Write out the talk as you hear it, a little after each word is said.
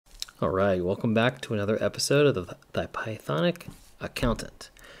All right, welcome back to another episode of the Pythonic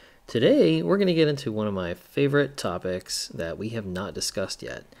Accountant. Today, we're going to get into one of my favorite topics that we have not discussed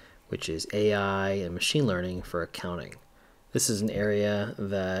yet, which is AI and machine learning for accounting. This is an area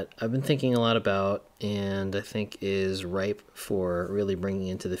that I've been thinking a lot about and I think is ripe for really bringing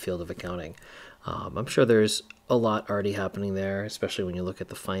into the field of accounting. I'm sure there's a lot already happening there, especially when you look at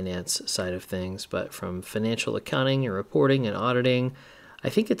the finance side of things, but from financial accounting and reporting and auditing, I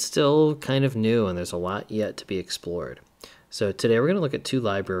think it's still kind of new and there's a lot yet to be explored. So today we're going to look at two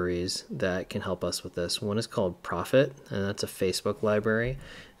libraries that can help us with this. One is called Profit, and that's a Facebook library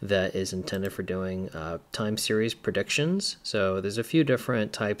that is intended for doing time series predictions. So there's a few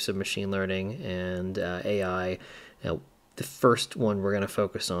different types of machine learning and AI. The first one we're going to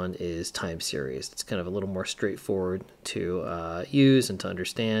focus on is time series. It's kind of a little more straightforward to use and to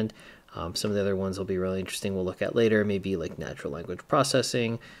understand. Some of the other ones will be really interesting we'll look at later, maybe like natural language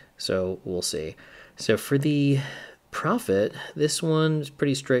processing. So we'll see. So for the Profit, this one's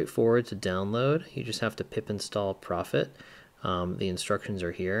pretty straightforward to download. You just have to pip install Profit. The instructions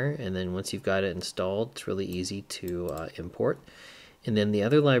are here, and then once you've got it installed, it's really easy to import. And then the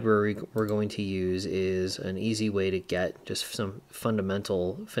other library we're going to use is an easy way to get just some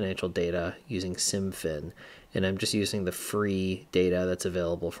fundamental financial data using SimFin. And I'm just using the free data that's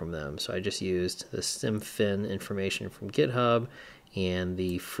available from them. So I just used the SimFin information from GitHub and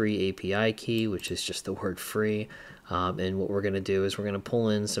the free API key, which is just the word free. And what we're going to do is we're going to pull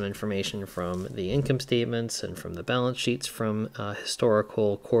in some information from the income statements and from the balance sheets from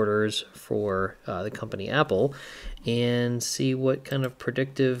historical quarters for the company Apple and see what kind of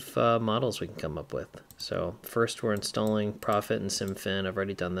predictive models we can come up with. So first we're installing Profit and SimFin. I've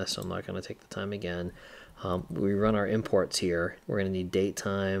already done this, so I'm not going to take the time again. We run our imports here. We're going to need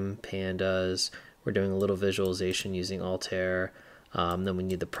datetime, pandas. We're doing a little visualization using Altair. Then we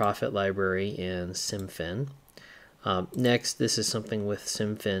need the Profit library and SimFin. Next, this is something with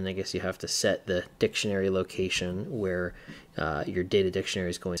SimFin. I guess you have to set the dictionary location where your data dictionary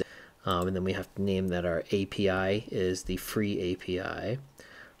is going to. And then we have to name that our API is the free API.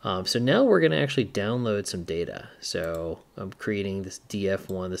 So now we're going to actually download some data. So I'm creating this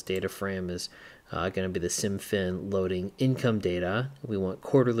DF1. This data frame is going to be the SimFin loading income data. We want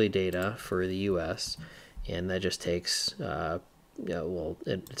quarterly data for the US, and that just takes,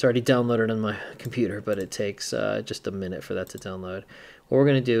 it's already downloaded on my computer, but it takes just a minute for that to download. What we're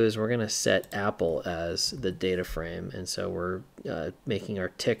going to do is we're going to set Apple as the data frame, and so we're making our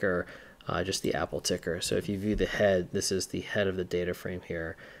ticker just the Apple ticker. So if you view the head, this is the head of the data frame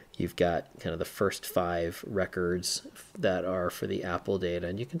here. You've got kind of the first 5 records that are for the Apple data,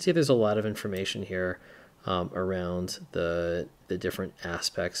 and you can see there's a lot of information here around the different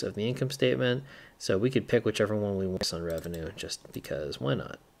aspects of the income statement. So we could pick whichever one we want on revenue, just because why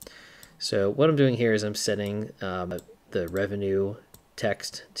not? So what I'm doing here is I'm setting the revenue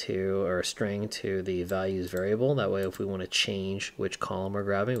text to, or a string to, the values variable. That way if we want to change which column we're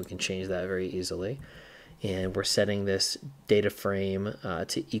grabbing, we can change that very easily. And we're setting this data frame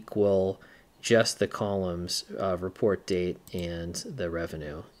to equal just the columns of report date and the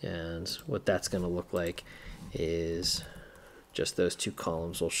revenue. And what that's going to look like is just those 2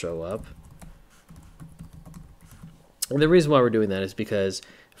 columns will show up. And the reason why we're doing that is because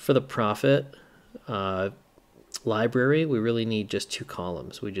for the Profit library, we really need just 2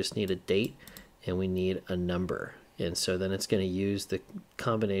 columns. We just need a date and we need a number. And so then it's going to use the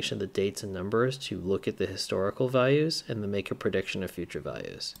combination of the dates and numbers to look at the historical values and then make a prediction of future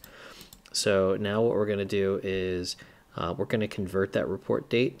values. So now what we're going to do is we're going to convert that report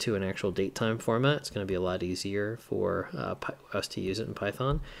date to an actual date time format. It's going to be a lot easier for us to use it in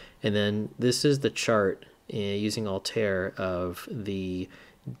Python. And then this is the chart using Altair of the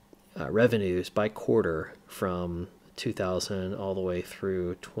revenues by quarter from 2000 all the way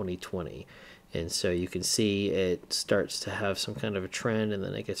through 2020. And so you can see it starts to have some kind of a trend, and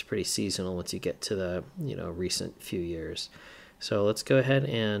then it gets pretty seasonal once you get to the recent few years. So let's go ahead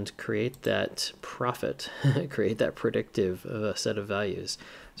and create that Profit, create that predictive set of values.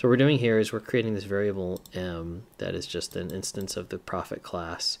 So what we're doing here is we're creating this variable m that is just an instance of the Profit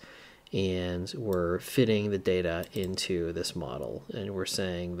class, and we're fitting the data into this model. And we're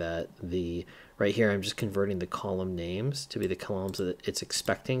saying that right here I'm just converting the column names to be the columns that it's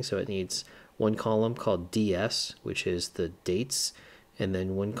expecting. So it needs one column called DS, which is the dates, and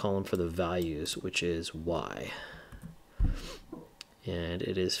then one column for the values, which is Y. And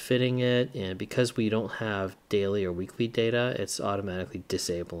it is fitting it, and because we don't have daily or weekly data, it's automatically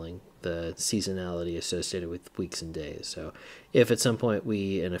disabling the seasonality associated with weeks and days. So if at some point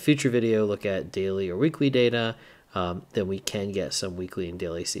we, in a future video, look at daily or weekly data, then we can get some weekly and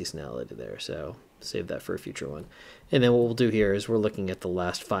daily seasonality there. So save that for a future one. And then what we'll do here is we're looking at the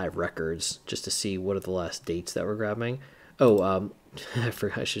last 5 records just to see what are the last dates that we're grabbing. Oh, I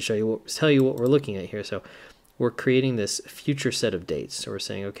forgot I should tell you what we're looking at here. So we're creating this future set of dates. So we're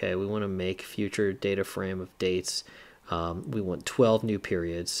saying, okay, we want to make future data frame of dates. We want 12 new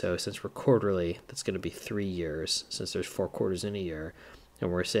periods. So since we're quarterly, that's going to be 3 years, since there's 4 quarters in a year.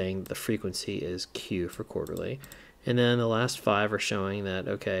 And we're saying the frequency is Q for quarterly. And then the last 5 are showing that,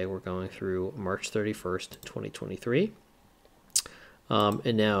 okay, we're going through March 31st, 2023.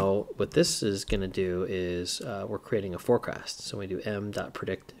 And now what this is going to do is we're creating a forecast. So we do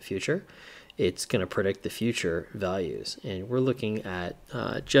m.predict future. It's going to predict the future values. And we're looking at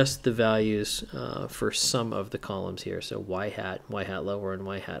just the values for some of the columns here. So y hat lower, and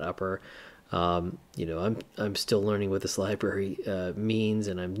y hat upper. You know, I'm still learning what this library means,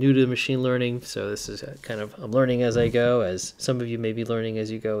 and I'm new to machine learning, so this is I'm learning as I go, as some of you may be learning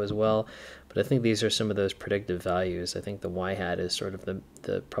as you go as well. But I think these are some of those predictive values. I think the y hat is sort of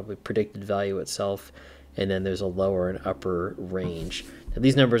the probably predicted value itself, and then there's a lower and upper range. Now,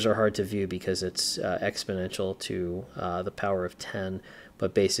 these numbers are hard to view because it's exponential to the power of 10.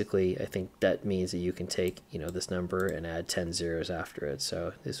 But basically, I think that means that you can take, you know, this number and add 10 zeros after it.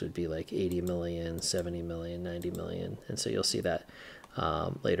 So this would be like 80 million, 70 million, 90 million. And so you'll see that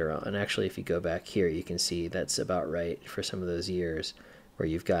later on. And actually, if you go back here, you can see that's about right for some of those years where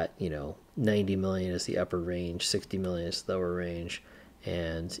you've got, you know, 90 million is the upper range, 60 million is the lower range.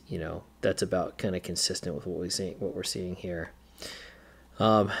 And, you know, that's about kind of consistent with what we're seeing here.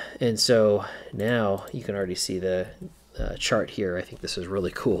 And so now you can already see the chart here. I think this is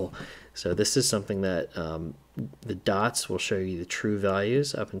really cool. So this is something that the dots will show you the true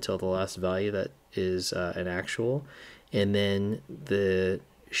values up until the last value that is an actual, and then the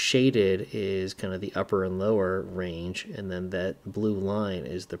shaded is kind of the upper and lower range, and then that blue line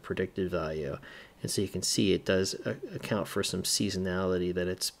is the predicted value. And so you can see it does account for some seasonality that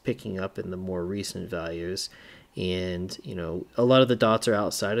it's picking up in the more recent values. And, you know, a lot of the dots are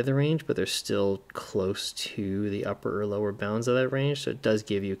outside of the range, but they're still close to the upper or lower bounds of that range. So it does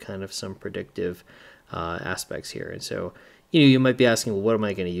give you kind of some predictive aspects here. And so, you know, you might be asking, well, what am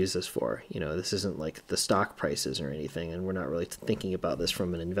I going to use this for? You know, this isn't like the stock prices or anything, and we're not really thinking about this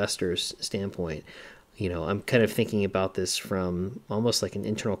from an investor's standpoint. You know, I'm kind of thinking about this from almost like an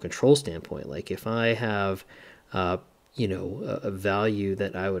internal control standpoint. Like if I have, you know, a value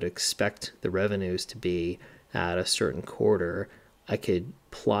that I would expect the revenues to be at a certain quarter, I could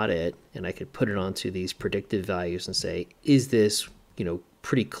plot it and I could put it onto these predictive values and say, is this, you know,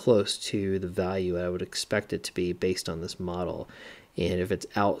 pretty close to the value I would expect it to be based on this model? And if it's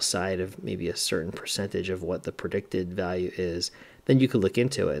outside of maybe a certain percentage of what the predicted value is, then you could look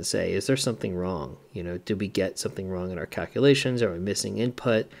into it and say, is there something wrong? You know, did we get something wrong in our calculations? Are we missing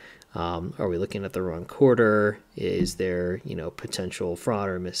input? Are we looking at the wrong quarter? Is there, you know, potential fraud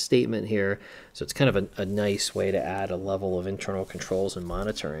or misstatement here? So it's kind of a nice way to add a level of internal controls and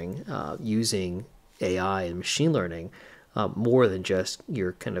monitoring using AI and machine learning more than just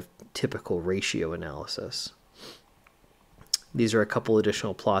your kind of typical ratio analysis. These are a couple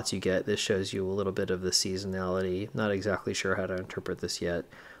additional plots you get. This shows you a little bit of the seasonality. Not exactly sure how to interpret this yet.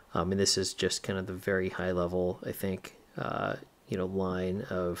 And this is just kind of the very high level, I think, you know, line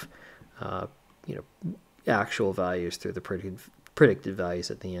of, you know, actual values through the predicted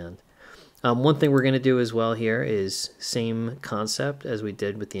values at the end. One thing we're going to do as well here is same concept as we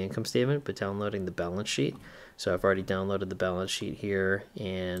did with the income statement, but downloading the balance sheet. So I've already downloaded the balance sheet here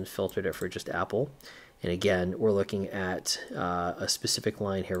and filtered it for just Apple. And again, we're looking at a specific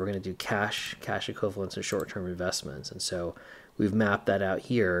line here. We're going to do cash equivalents, and short-term investments. And so we've mapped that out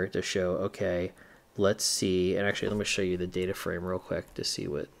here to show, okay, let's see. And actually, let me show you the data frame real quick to see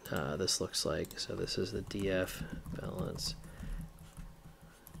what this looks like. So this is the DF balance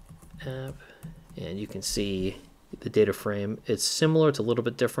app. And you can see the data frame. It's similar. It's a little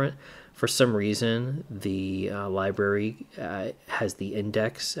bit different. For some reason, the library has the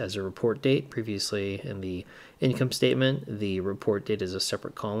index as a report date. Previously, in the income statement, the report date is a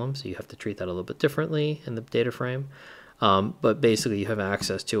separate column, so you have to treat that a little bit differently in the data frame. But basically, you have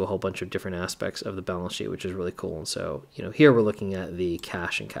access to a whole bunch of different aspects of the balance sheet, which is really cool. And so, you know, here we're looking at the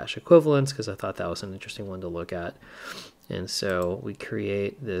cash and cash equivalents because I thought that was an interesting one to look at. And so we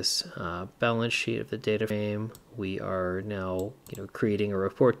create this balance sheet of the data frame. We are now, you know, creating a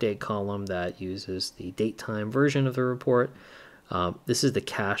report date column that uses the date time version of the report. This is the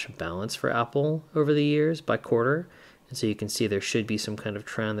cash balance for Apple over the years by quarter. And so you can see there should be some kind of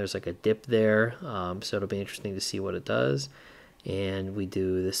trend. There's like a dip there. So it'll be interesting to see what it does. and we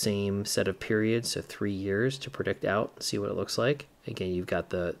do the same set of periods, so 3 years, to predict out, see what it looks like. Again, you've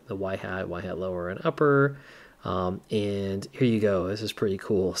got the y hat lower and upper, and here you go. This is pretty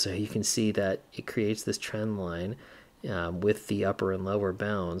cool. So you can see that it creates this trend line with the upper and lower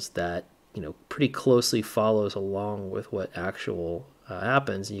bounds that pretty closely follows along with what actual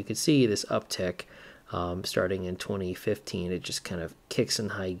happens. And you can see this uptick starting in 2015. It just kind of kicks in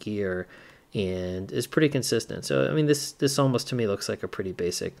high gear and is pretty consistent. So I mean, this almost to me looks like a pretty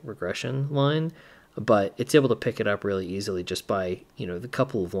basic regression line, but it's able to pick it up really easily just by the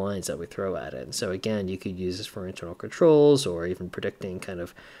couple of lines that we throw at it. And so again, you could use this for internal controls or even predicting kind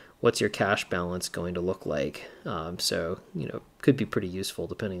of what's your cash balance going to look like. So could be pretty useful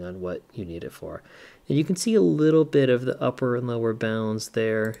depending on what you need it for. And you can see a little bit of the upper and lower bounds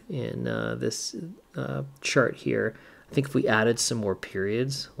there in this chart here. I think if we added some more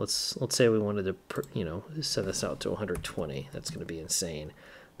periods, let's say we wanted to send this out to 120, that's going to be insane,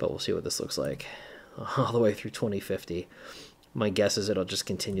 but we'll see what this looks like all the way through 2050. My guess is it'll just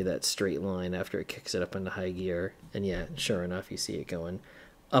continue that straight line after it kicks it up into high gear. And yeah, sure enough, you see it going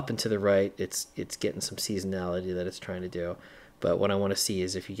up and to the right. It's getting some seasonality that it's trying to do. But what I want to see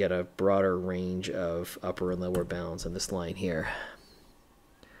is if you get a broader range of upper and lower bounds on this line here.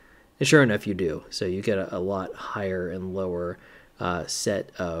 And sure enough, you do. So you get a lot higher and lower set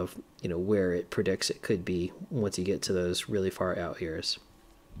of where it predicts it could be once you get to those really far out years.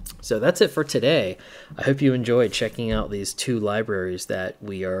 So that's it for today. I hope you enjoyed checking out these two libraries that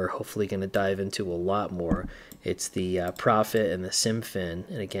we are hopefully going to dive into a lot more. It's the Prophet and the SimFin.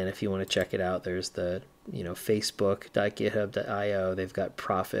 And again, if you want to check it out, there's the facebook.github.io. They've got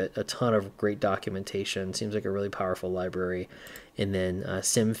Prophet, a ton of great documentation. Seems like a really powerful library. And then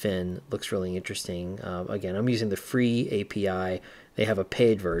SimFin looks really interesting. Again, I'm using the free API. They have a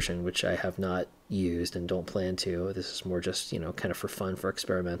paid version, which I have not used and don't plan to. This is more just, kind of for fun, for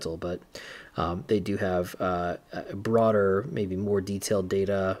experimental. But they do have a broader, maybe more detailed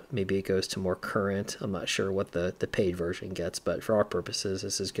data. Maybe it goes to more current. I'm not sure what the paid version gets, but for our purposes,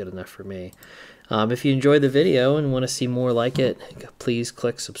 this is good enough for me. If you enjoyed the video and want to see more like it, please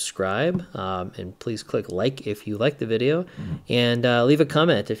click subscribe, and please click like if you like the video, and leave a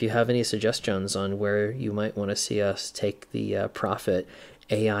comment if you have any suggestions on where you might want to see us take the Prophet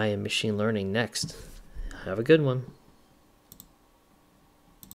AI and machine learning next. Have a good one.